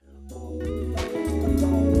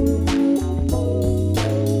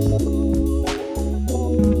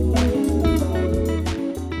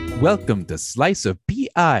Welcome to Slice of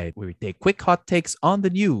PI, where we take quick hot takes on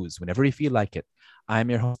the news whenever we feel like it.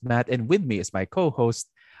 I'm your host, Matt, and with me is my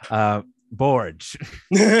co-host, Borge.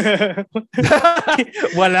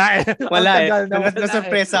 Wala eh. Wala Ang eh. tagal na wala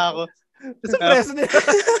Nasurpresa eh. ako. Surpresa din.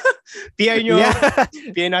 PI nyo. Yeah.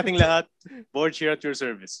 PI nating lahat. Board here at your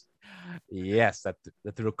service. Yes, that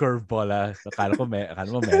through curveball. Akala mo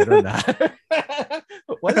meron na.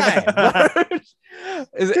 Wala eh.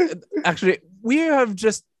 Actually, we have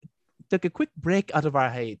just took a quick break out of our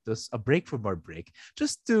hiatus, a break from our break,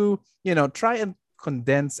 just to, try and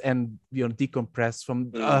condense and, decompress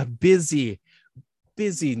from a busy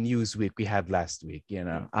news week we had last week,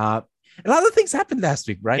 A lot of things happened last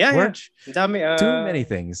week, right, George? Yeah. Too many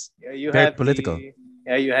things. You Very had political.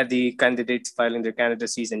 You had the candidates filing their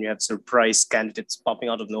candidacies, and you had surprise candidates popping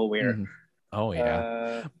out of nowhere. Mm-hmm. Oh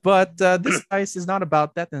yeah, but this price is not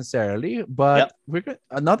about that necessarily. But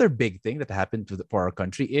another big thing that happened for our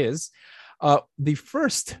country is the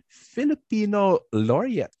first Filipino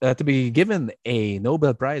laureate to be given a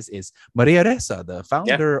Nobel Prize is Maria Ressa, the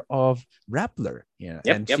founder of Rappler.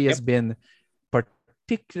 She has been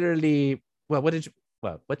particularly well.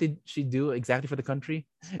 What did she do exactly for the country?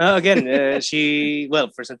 First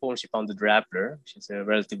and foremost, she founded Rappler. She's a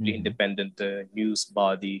relatively independent news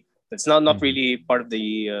body. It's not really part of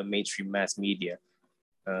the mainstream mass media.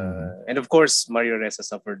 And of course, Mario Ressa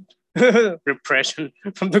suffered repression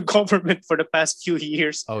from the government for the past few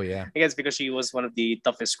years. Oh, yeah. I guess because she was one of the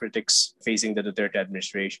toughest critics facing the Duterte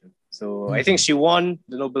administration. So I think she won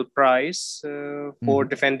the Nobel Prize for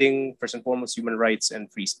defending, first and foremost, human rights and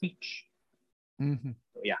free speech. So,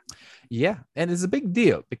 yeah. And it's a big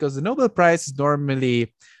deal because the Nobel Prize is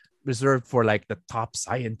normally reserved for like the top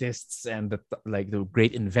scientists and the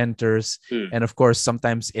great inventors, and of course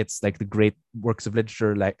sometimes it's like the great works of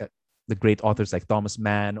literature, like the great authors like Thomas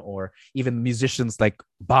Mann, or even musicians like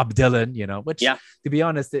Bob Dylan, which to be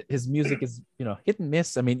honest, his music is hit and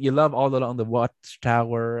miss. I mean, you love All Along the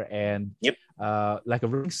Watchtower and like a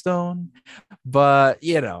Rolling Stone, but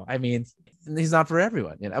I mean, he's not for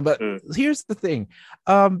everyone, But here's the thing: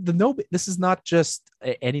 this is not just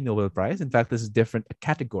any Nobel Prize. In fact, this is different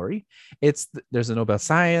category. There's a Nobel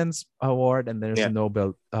Science Award, and there's a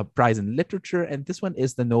Nobel Prize in Literature, and this one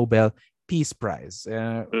is the Nobel Peace Prize.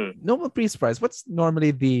 Nobel Peace Prize. What's normally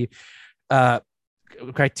the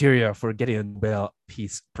criteria for getting a Nobel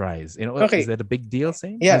Peace Prize? Is that a big deal?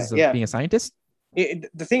 Being a scientist.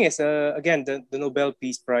 The thing is, again, the Nobel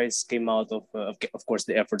Peace Prize came out of course,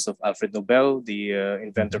 the efforts of Alfred Nobel, the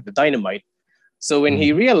inventor of the dynamite. So when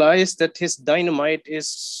he realized that his dynamite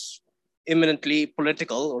is imminently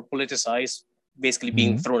political or politicized, basically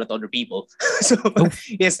being thrown at other people, so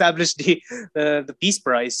he established the Peace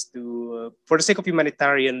Prize for the sake of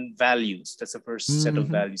humanitarian values. That's the first set of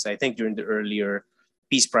values, I think, during the earlier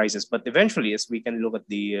Peace Prizes. But eventually, as we can look at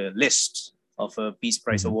the list of Peace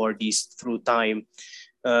Prize awardees through time,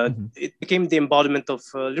 it became the embodiment of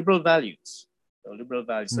liberal values.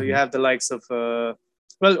 So you have the likes of,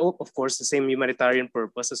 of course, the same humanitarian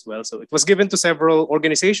purpose as well. So it was given to several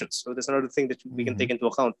organizations. So that's another thing that we can take into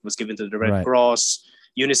account. It was given to the Red Cross.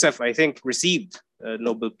 UNICEF, I think, received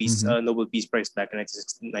Nobel Peace Prize back in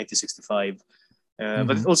 1965.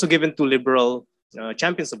 But it's also given to liberal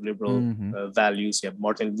champions of liberal values. You have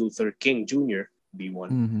Martin Luther King Jr. be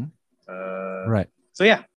one. Right. So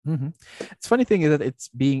yeah. It's funny thing is that it's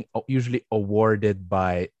being usually awarded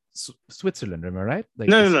by Switzerland, am I right? Like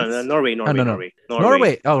no, Norway. Norway.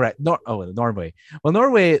 Oh, right. Norway. Well,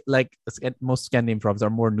 Norway, like most Scandinavian provinces, are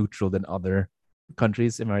more neutral than other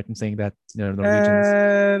countries. Am I right in saying that?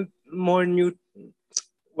 Norwegians more neutral.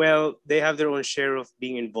 Well, they have their own share of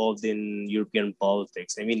being involved in European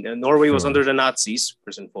politics. I mean, Norway was under the Nazis,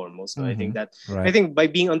 first and foremost. So I think that I think by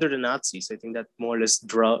being under the Nazis, I think that more or less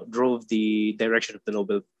drove the direction of the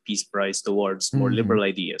Nobel Peace Prize towards more liberal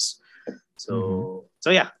ideas. So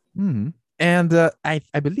yeah. And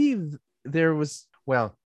I believe there was,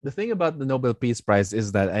 the thing about the Nobel Peace Prize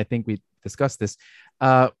is that I think we discussed this.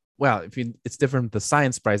 It's different from the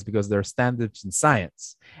Science Prize because there are standards in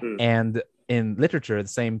science. And in literature, the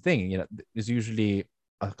same thing. There's usually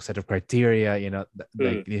a set of criteria,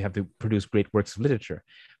 like you have to produce great works of literature.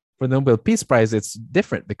 For the Nobel Peace Prize, it's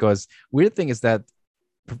different because weird thing is that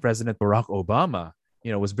President Barack Obama,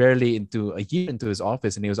 was barely a year into his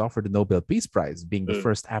office, and he was offered the Nobel Peace Prize, being the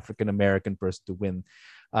first African-American person to win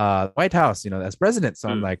the White House, as president. So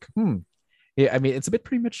I'm like, I mean, it's a bit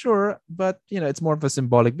premature, but, it's more of a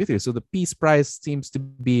symbolic victory. So the Peace Prize seems to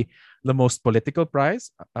be the most political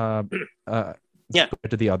prize compared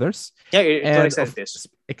to the others. Yeah, and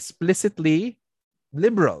explicitly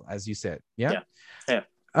liberal, as you said. Yeah.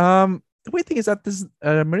 the weird thing is that this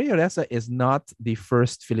Maria Ressa is not the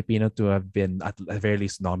first Filipino to have been at the very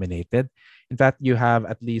least nominated. In fact, you have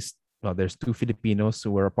at least, well, there's two Filipinos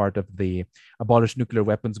who were a part of the Abolish Nuclear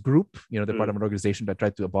Weapons group, the part of an organization that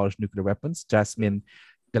tried to abolish nuclear weapons, Jasmine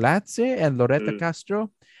Galatze and Loretta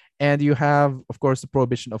Castro. And you have, of course, the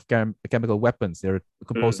prohibition of chemical weapons. They're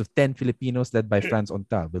composed of 10 Filipinos led by Franz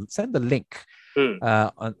Ontal. We'll send the link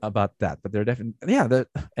about that. But they're definitely,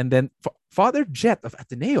 and then Father Jet of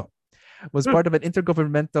Ateneo was part of an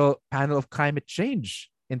intergovernmental panel of climate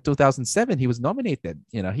change. In 2007, he was nominated.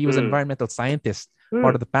 He was an environmental scientist,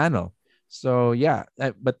 part of the panel. So,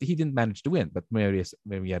 but he didn't manage to win, but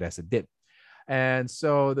Maria Ressa did. And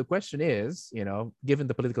so the question is, given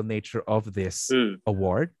the political nature of this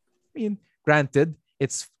award, I mean, granted,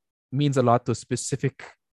 it means a lot to a specific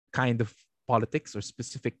kind of politics or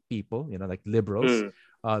specific people, like liberals,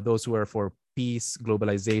 those who are for peace,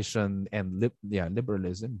 globalization, and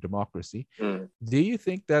liberalism, democracy. Do you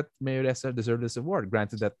think that Mayor Ressa deserves this award?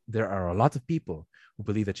 Granted that there are a lot of people who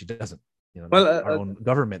believe that she doesn't. Our own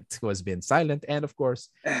government who has been silent, and of course,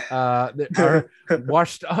 our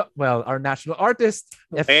washed up. Well, our national artist,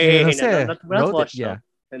 not washed up.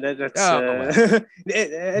 And that's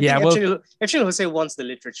actually Jose wants the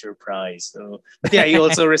literature prize. So, but he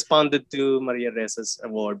also responded to Maria Ressa's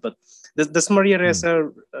award. But does Maria Ressa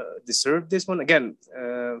deserve this one? Again,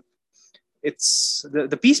 it's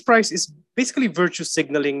the Peace Prize is basically virtue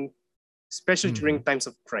signaling, especially during times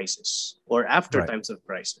of crisis or after times of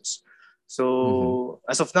crisis. So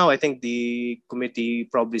as of now, I think the committee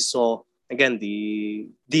probably saw, again, the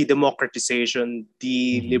democratization,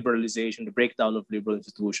 the liberalization, the breakdown of liberal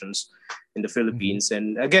institutions in the Philippines.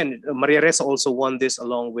 And again, Maria Ressa also won this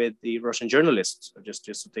along with the Russian journalists, just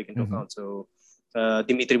to take into account. So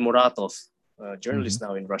Dmitry Muratov, journalist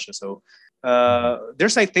now in Russia. So their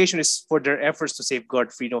citation is for their efforts to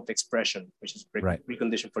safeguard freedom of expression, which is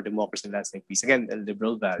precondition for democracy and lasting peace. Again, a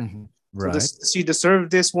liberal value. So she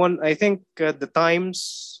deserved this one. I think the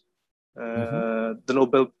Times, the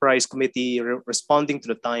Nobel Prize Committee responding to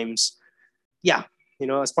the Times,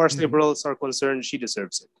 as far as liberals are concerned, she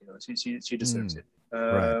deserves it. She deserves it.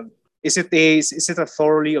 Is it a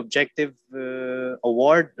thoroughly objective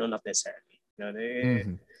award? No, not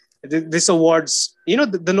necessarily. This awards,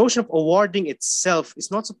 the notion of awarding itself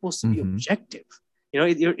is not supposed to be objective.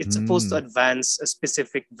 It's supposed to advance a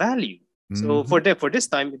specific value. So for this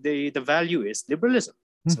time, the value is liberalism.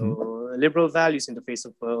 So liberal values in the face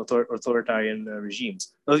of authoritarian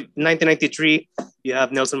regimes. In 1993, you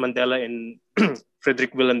have Nelson Mandela and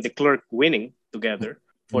Frederick Willem de Klerk winning together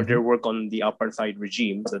for their work on the apartheid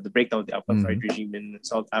regime, so the breakdown of the apartheid regime in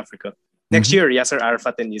South Africa. Next year, Yasser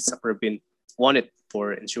Arafat and Yitzhak Rabin won it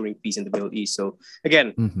for ensuring peace in the Middle East. So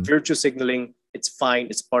again, virtue signaling, it's fine.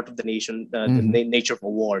 It's part of the nation, the nature of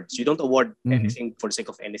awards. You don't award anything for the sake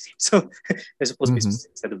of anything. So there's supposed to be a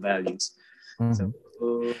specific set of values. So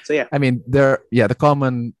yeah. I mean, the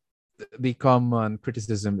common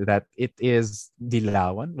criticism that it is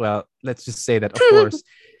dilawan. Well, let's just say that, of course,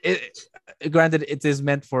 granted, it is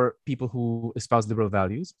meant for people who espouse liberal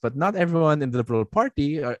values, but not everyone in the Liberal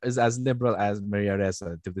Party is as liberal as Maria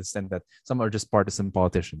Ressa, to the extent that some are just partisan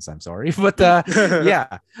politicians. I'm sorry. But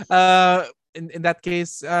in that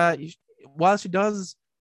case, while she does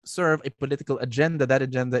serve a political agenda, that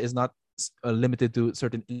agenda is not limited to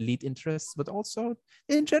certain elite interests, but also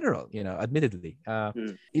in general, admittedly.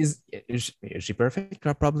 Is she perfect?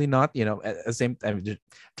 Probably not. At the same time,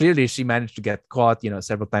 clearly she managed to get caught,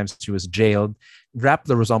 several times she was jailed.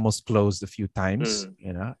 Rappler was almost closed a few times,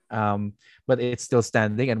 but it's still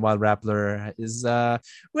standing. And while Rappler is, how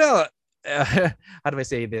do I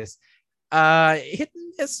say this? Hit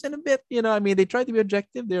and miss in a bit, I mean, they try to be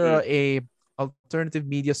objective. They're a alternative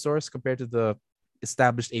media source compared to the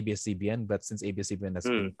established ABS-CBN, but since ABS-CBN has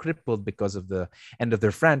been crippled because of the end of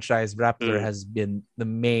their franchise, Rappler has been the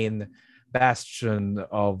main bastion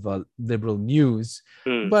of liberal news.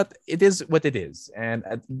 But it is what it is, and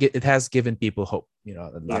it has given people hope.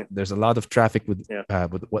 There's a lot of traffic with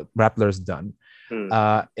what Rappler's done.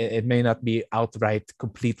 It may not be outright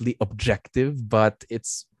completely objective, but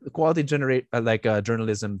it's quality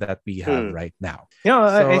journalism that we have right now.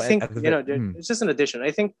 I think it's just an addition.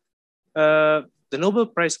 I think the Nobel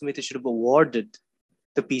Prize Committee should have awarded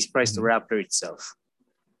the Peace Prize to Rappler itself.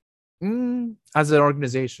 As an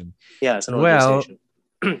organization. Yeah, as an organization.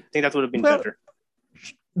 I think that would have been better.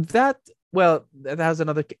 That has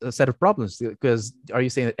another set of problems, because are you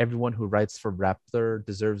saying that everyone who writes for Rappler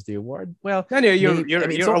deserves the award? Well,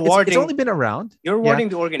 you're awarding. It's only been around. You're awarding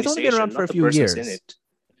the organization. It's only been around for a few years. In it.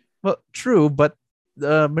 Well, true, but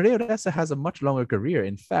Maria Ressa has a much longer career.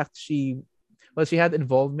 In fact, she Well, she had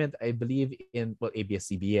involvement, I believe, in well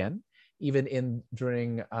ABS-CBN, even in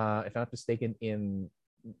during, if I'm not mistaken, in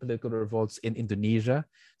political revolts in Indonesia.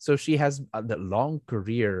 So she has a long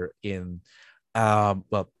career in,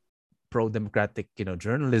 well, pro-democratic,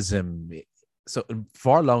 journalism. So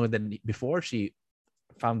far longer than before she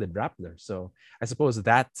founded Rappler. So I suppose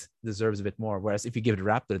that deserves a bit more. Whereas if you give it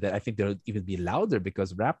Rappler, then I think they'll even be louder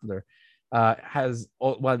because Rappler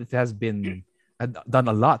well, it has been done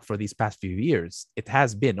a lot for these past few years. It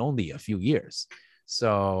has been only a few years.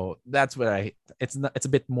 So that's where it's not, it's a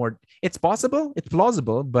bit more, it's possible, it's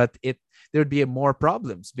plausible, but there'd be more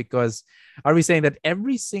problems because are we saying that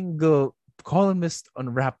every single columnist on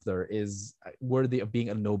Rappler is worthy of being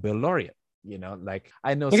a Nobel laureate? Like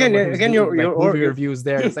I know Again, someone who's again, doing like movie reviews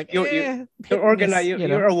there. It's like, you're hit and miss,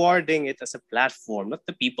 you're awarding it as a platform, not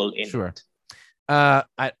the people in Sure. it. I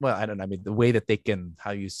don't know. I mean, the way that they can,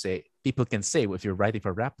 how you say, people can say, well, if you're writing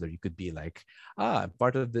for Rappler, you could be like, I'm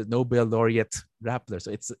part of the Nobel laureate Rappler.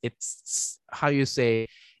 So it's how you say,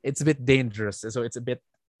 it's a bit dangerous. So it's a bit,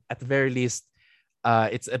 at the very least,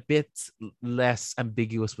 it's a bit less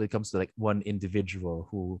ambiguous when it comes to like one individual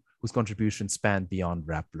whose contribution spanned beyond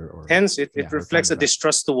Rappler or hence it her time reflects a at Rappler.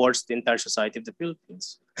 distrust towards the entire society of the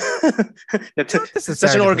Philippines. Not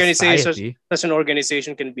necessarily society. Such an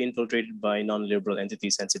organization can be infiltrated by non-liberal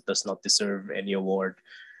entities, hence it does not deserve any award.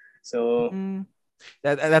 So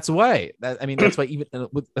that's why. I mean, that's why even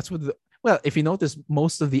that's what. Well, if you notice,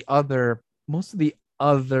 most of the other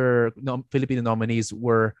Filipino nominees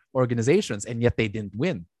were organizations, and yet they didn't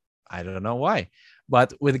win. I don't know why.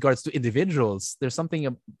 But with regards to individuals, there's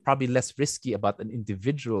something probably less risky about an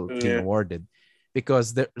individual being awarded,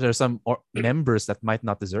 because there are some members that might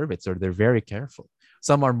not deserve it, so they're very careful.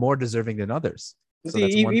 Some are more deserving than others. So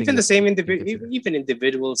that's one even thing the same even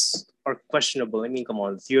individuals are questionable. I mean, come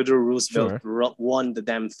on, Theodore Roosevelt won the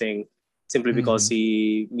damn thing simply because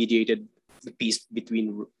he mediated the peace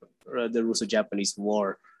between the Russo-Japanese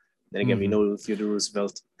War. Then again, we know Theodore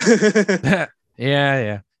Roosevelt.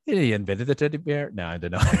 Yeah. He invented the teddy bear. No, I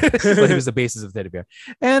don't know. But he was the basis of teddy bear.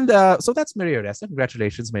 And so that's Maria Ressa.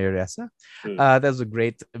 Congratulations, Maria Ressa. That was a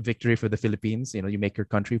great victory for the Philippines. You make your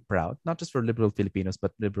country proud, not just for liberal Filipinos,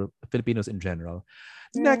 but liberal Filipinos in general.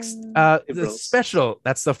 Next, the special.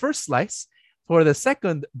 That's the first slice. For the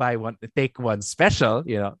second buy one, take one special,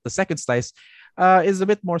 the second slice is a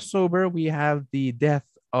bit more sober. We have the death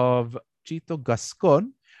of Chito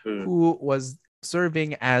Gascon, who was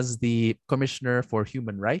serving as the Commissioner for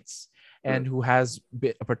Human Rights and who has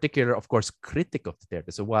been a particular, of course, critic of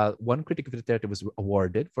Duterte. So while one critic of Duterte was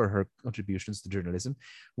awarded for her contributions to journalism,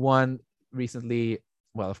 one recently,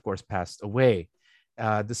 well, of course, passed away,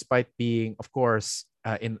 despite being, of course,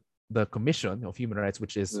 in the Commission of Human Rights,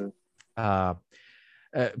 which is part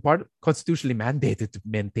constitutionally mandated to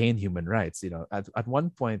maintain human rights. At one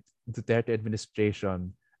point, Duterte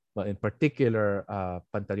administration, well, in particular,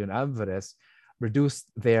 Pantaleon Alvarez, reduced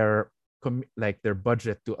their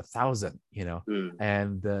budget to 1,000,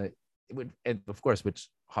 and of course,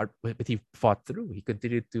 but he fought through. He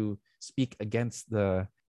continued to speak against the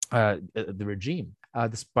regime,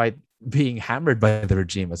 despite being hammered by the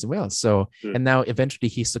regime as well. So, and now eventually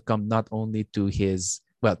he succumbed not only to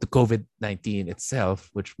to COVID-19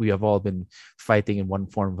 itself, which we have all been fighting in one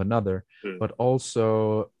form or another, but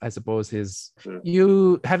also, I suppose,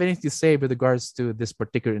 you have anything to say with regards to this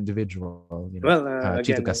particular individual,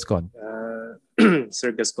 Chito Gascon?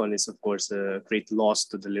 Sir Gascon is, of course, a great loss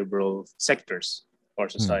to the liberal sectors of our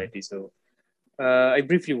society. So I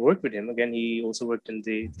briefly worked with him. Again, he also worked in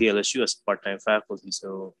the LSU as part-time faculty.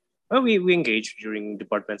 So we engaged during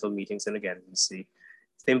departmental meetings. And again, we see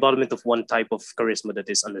the embodiment of one type of charisma that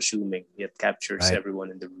is unassuming yet captures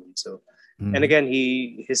everyone in the room. So, and again,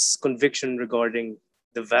 his conviction regarding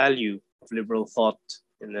the value of liberal thought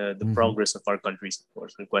in the progress of our country is, of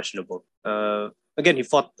course, unquestionable. Again, he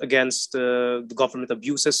fought against the government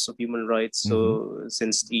abuses of human rights. So,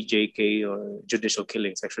 since EJK, or judicial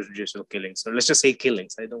killings, extrajudicial killings, or let's just say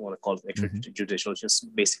killings. I don't want to call it extrajudicial,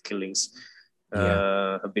 just basic killings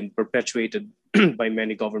have been perpetuated by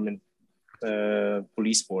many government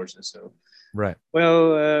police forces. So,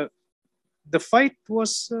 the fight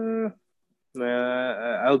was,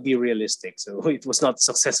 I'll be realistic. So it was not a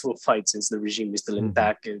successful fight since the regime is still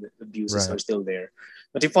intact and abuses are still there.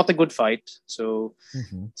 But he fought a good fight. So,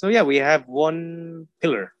 we have one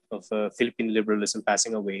pillar of Philippine liberalism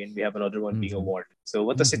passing away, and we have another one being awarded. So,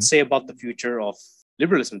 what does it say about the future of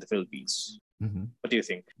liberalism in the Philippines? What do you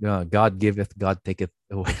think? God giveth, God taketh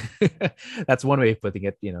away. That's one way of putting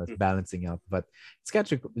it. It's balancing out, but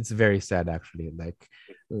it's very sad actually. Like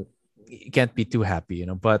you can't be too happy,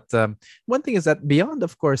 But one thing is that beyond,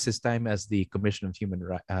 of course, his time as the Commission of Human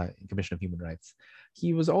Rights,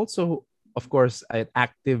 he was also, of course, an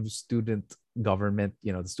active student government,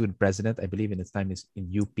 the student president, I believe, in his time is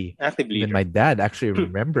in UP. Active Even leader. my dad actually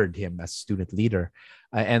remembered him as student leader,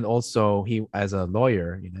 and also he as a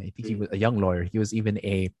lawyer. I think he was a young lawyer. He was even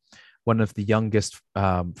one of the youngest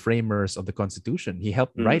framers of the Constitution. He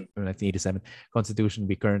helped write the 1987 Constitution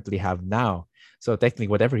we currently have now. So technically,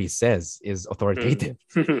 whatever he says is authoritative.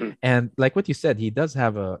 And like what you said, he does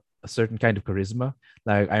have a certain kind of charisma.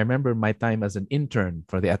 Like I remember my time as an intern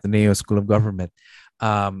for the Ateneo School of Government.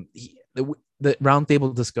 The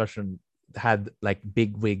roundtable discussion had like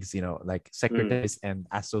big wigs, like secretaries and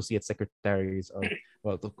associate secretaries of,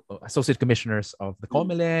 associate commissioners of the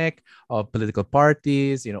COMELEC, of political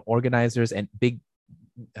parties, organizers and big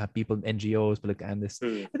people, NGOs, political analysts.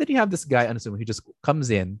 And then you have this guy, unassuming, who just comes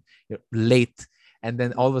in late. And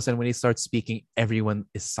then all of a sudden, when he starts speaking, everyone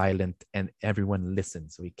is silent and everyone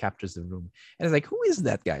listens. So he captures the room. And it's like, who is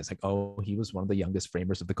that guy? It's like, oh, he was one of the youngest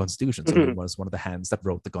framers of the Constitution. So he was one of the hands that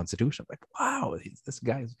wrote the Constitution. Like, wow, this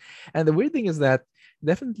guy. And the weird thing is that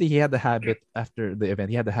definitely he had the habit after the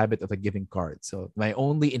event, he had the habit of like giving cards. So my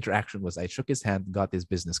only interaction was I shook his hand, got his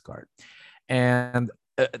business card. And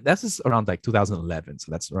this is around like 2011.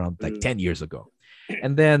 So that's around like 10 years ago.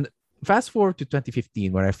 And then fast forward to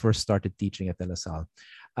 2015, where I first started teaching at De La Salle.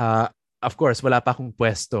 Of course, wala pa akong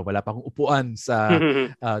pwesto, wala pa akong upuan sa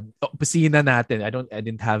opisina natin. I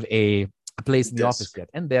didn't have a place in the office yet.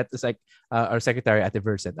 And that is like our secretary at the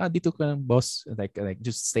Verse said, dito ka lang, boss. Like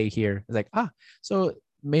just stay here. It's like, so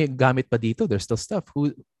may gamit pa dito. There's still stuff.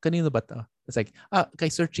 Kanino ba to? It's like, kay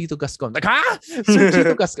Sir Chito Gascon. Like, Sir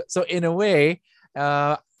Chito Gascon. So in a way,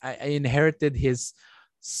 I inherited his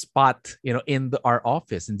spot, in our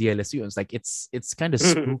office in DLSU. It's like it's kind of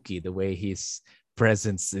spooky the way his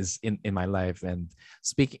presence is in my life. And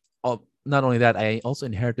speaking of, not only that, I also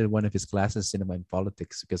inherited one of his classes, Cinema and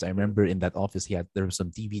Politics, because I remember in that office there were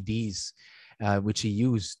some DVDs which he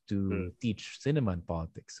used to teach cinema and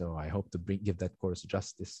politics. So I hope to give that course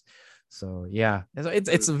justice. So yeah, so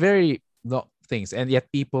it's a very lot of things, and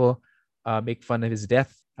yet people make fun of his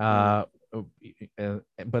death.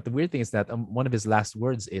 But the weird thing is that one of his last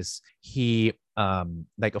words is he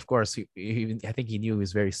like, of course, he I think he knew he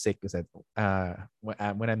was very sick. He said,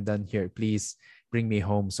 when I'm done here, please bring me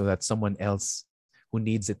home so that someone else who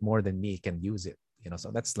needs it more than me can use it.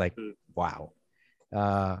 So that's like, wow.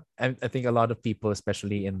 And I think a lot of people,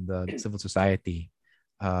 especially in the civil society,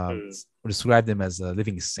 describe them as a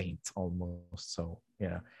living saint almost. So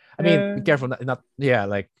yeah, I mean, be careful, not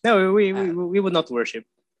like. No, we would not worship.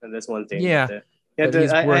 And that's one thing. Yeah, but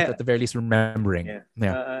he's worth at the very least remembering.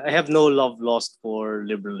 I have no love lost for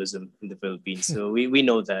liberalism in the Philippines, so we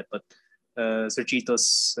know that. But Sir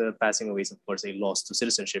Chito's passing away is, of course, a loss to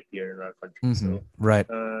citizenship here in our country. So right.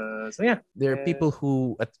 So yeah, there are people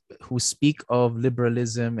who speak of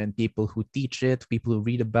liberalism and people who teach it, people who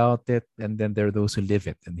read about it, and then there are those who live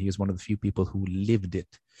it. And he is one of the few people who lived it.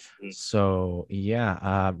 So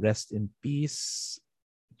yeah, rest in peace,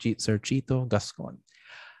 Sir Chito Gascon.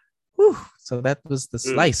 Whew. So that was the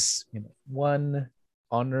slice. One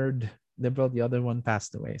honored liberal, the other one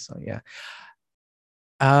passed away. So yeah.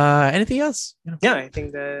 Anything else? Yeah, I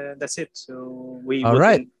think that's it. So we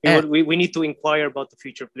need to inquire about the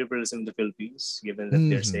future of liberalism in the Philippines, given that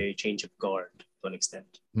there's a change of guard to an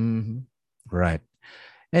extent. Right.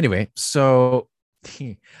 Anyway, so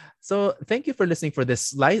thank you for listening for this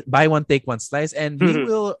slice, buy one take one slice, and we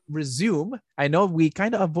will resume. I know we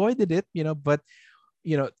kind of avoided it, but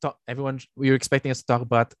everyone, we were expecting us to talk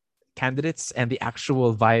about candidates and the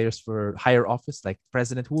actual viers for higher office, like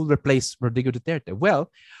president, who will replace Rodrigo Duterte. Well,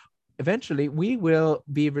 eventually we will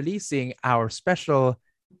be releasing our special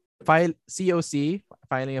COC,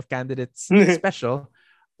 filing of candidates special.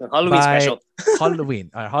 Halloween special.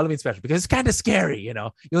 Halloween special, because it's kind of scary,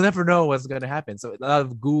 You'll never know what's going to happen. So a lot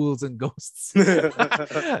of ghouls and ghosts.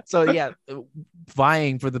 So yeah,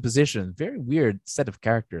 vying for the position. Very weird set of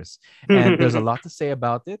characters. And there's a lot to say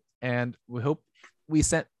about it. And we hope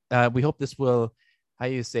this will, how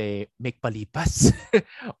you say, make palipas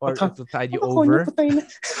or to tide you over.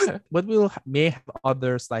 But may have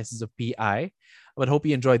other slices of PI. But hope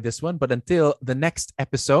you enjoyed this one. But until the next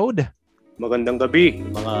episode, magandang gabi,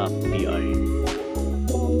 mga PI.